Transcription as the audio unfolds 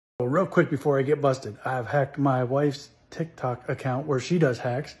Well, real quick before I get busted, I've hacked my wife's TikTok account where she does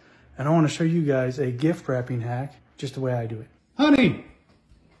hacks, and I want to show you guys a gift wrapping hack, just the way I do it. Honey,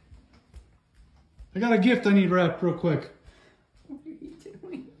 I got a gift I need wrapped real quick. What are you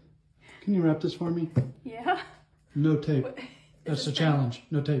doing? Can you wrap this for me? Yeah. No tape. That's the challenge.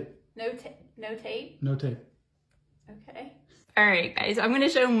 No tape. No tape? No tape? No tape. Okay. All right, guys, I'm going to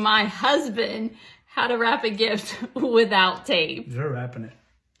show my husband how to wrap a gift without tape. You're wrapping it.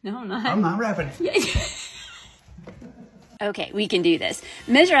 No, I'm not. I'm not wrapping it. Okay, we can do this.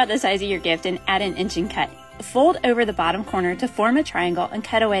 Measure out the size of your gift and add an inch and cut. Fold over the bottom corner to form a triangle and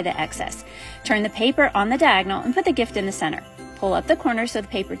cut away the excess. Turn the paper on the diagonal and put the gift in the center. Pull up the corner so the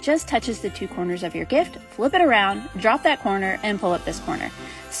paper just touches the two corners of your gift. Flip it around, drop that corner, and pull up this corner.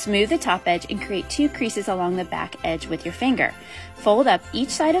 Smooth the top edge and create 2 creases along the back edge with your finger. Fold up each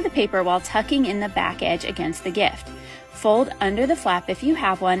side of the paper while tucking in the back edge against the gift. Fold under the flap if you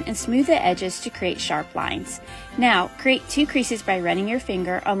have one and smooth the edges to create sharp lines. Now, create 2 creases by running your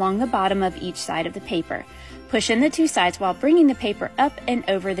finger along the bottom of each side of the paper. Push in the 2 sides while bringing the paper up and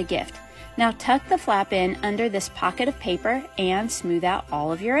over the gift. Now tuck the flap in under this pocket of paper and smooth out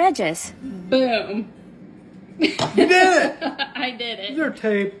all of your edges. Boom. You did it! I did it. Is there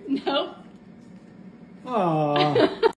tape? Nope. Aww.